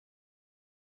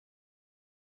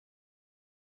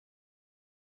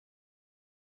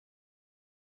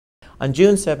On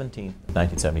June 17,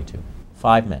 1972,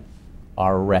 5 men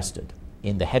are arrested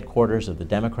in the headquarters of the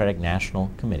Democratic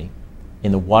National Committee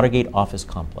in the Watergate office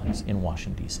complex in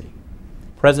Washington, D.C.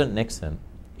 President Nixon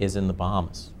is in the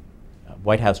Bahamas.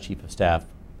 White House Chief of Staff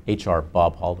H.R.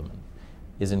 Bob Haldeman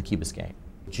is in Key Biscayne.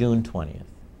 June 20th,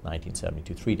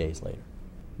 1972, 3 days later,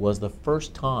 was the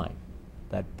first time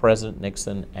that President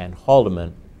Nixon and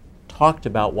Haldeman talked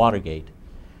about Watergate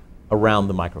around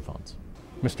the microphones.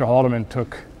 Mr. Haldeman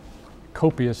took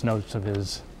copious notes of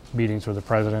his meetings with the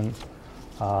president.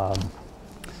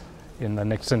 In the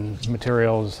Nixon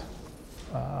materials,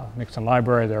 Nixon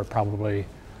Library, there are probably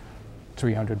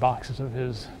 300 boxes of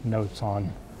his notes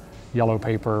on yellow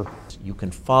paper. You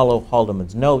can follow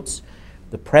Haldeman's notes.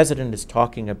 The president is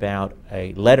talking about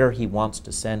a letter he wants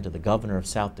to send to the governor of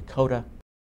South Dakota.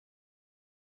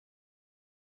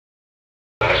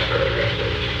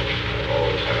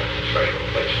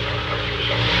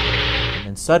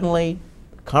 And suddenly,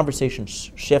 the conversation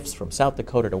shifts from South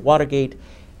Dakota to Watergate.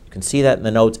 You can see that in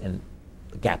the notes, and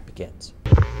the gap begins.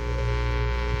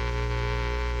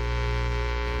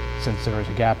 Since there is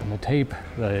a gap in the tape,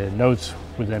 the notes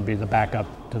would then be the backup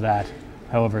to that.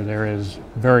 However, there is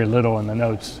very little in the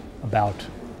notes about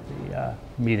the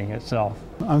meeting itself.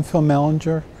 I'm Phil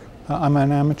Mellinger. I'm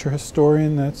an amateur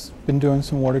historian that's been doing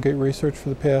some Watergate research for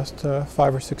the past 5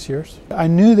 or 6 years. I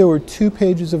knew there were 2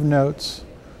 pages of notes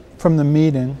from the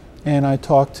meeting, and I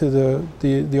talked to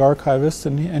the archivist,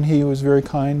 and he was very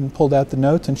kind and pulled out the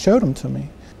notes and showed them to me.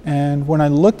 And when I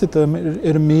looked at them,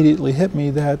 it immediately hit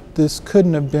me that this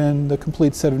couldn't have been the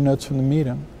complete set of notes from the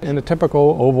meeting. In a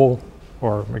typical Oval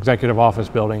or executive office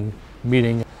building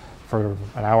meeting for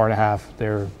an hour and a half,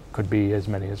 there could be as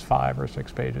many as 5 or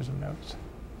 6 pages of notes.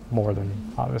 More than,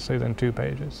 obviously, than 2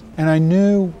 pages. And I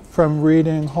knew from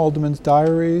reading Haldeman's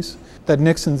diaries that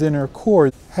Nixon's inner core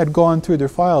had gone through their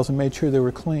files and made sure they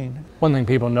were clean. One thing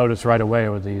people notice right away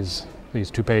with these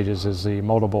 2 pages is the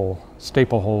multiple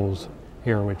staple holes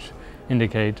here, which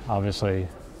indicate, obviously,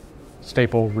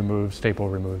 staple, removed, staple,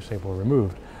 removed, staple,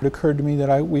 removed. It occurred to me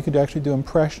that we could actually do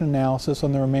impression analysis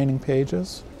on the remaining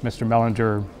pages. Mr.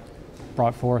 Mellinger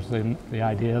brought forth the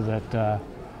idea that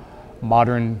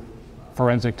modern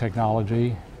forensic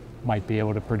technology might be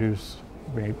able to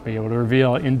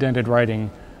reveal indented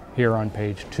writing here on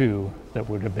page 2 that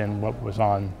would have been what was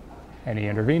on any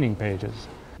intervening pages.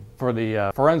 For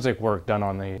the forensic work done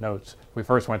on the notes, we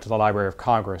first went to the Library of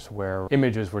Congress, where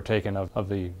images were taken of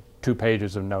the 2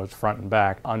 pages of notes front and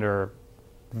back under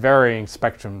varying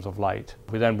spectrums of light.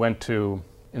 We then went to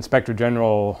Inspector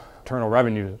General Internal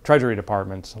Revenue Treasury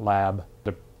Department's lab.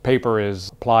 The paper is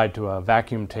applied to a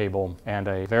vacuum table, and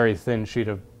a very thin sheet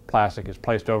of plastic is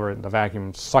placed over it, and the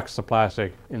vacuum sucks the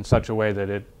plastic in such a way that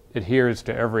it adheres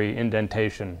to every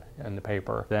indentation in the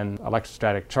paper. Then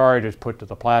electrostatic charge is put to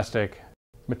the plastic.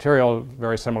 Material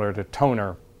very similar to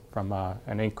toner from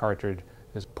an ink cartridge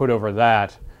is put over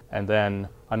that, and then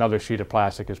another sheet of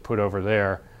plastic is put over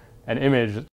there. An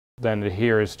image then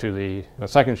adheres to the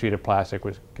second sheet of plastic,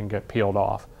 which can get peeled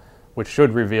off, which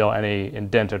should reveal any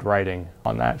indented writing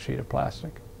on that sheet of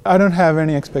plastic. I don't have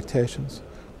any expectations.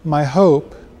 My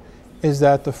hope is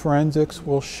that the forensics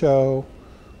will show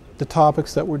the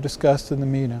topics that were discussed in the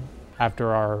meeting.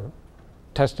 After our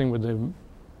testing with the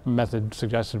method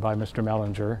suggested by Mr.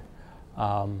 Mellinger,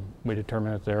 we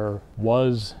determined that there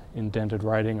was indented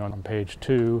writing on page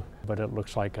 2, but it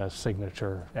looks like a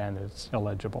signature and it's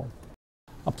illegible.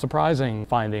 A surprising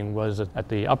finding was that at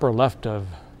the upper left of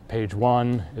page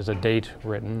 1 is a date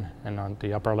written, and on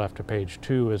the upper left of page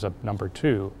 2 is a number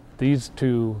 2. These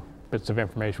 2 bits of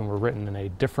information were written in a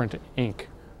different ink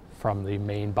from the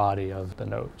main body of the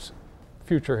notes.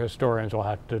 Future historians will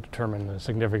have to determine the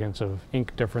significance of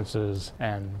ink differences,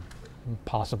 and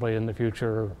possibly in the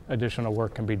future additional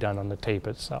work can be done on the tape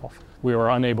itself. We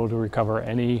were unable to recover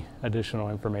any additional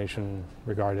information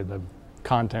regarding the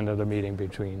content of the meeting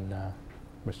between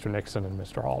Mr. Nixon and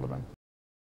Mr. Haldeman.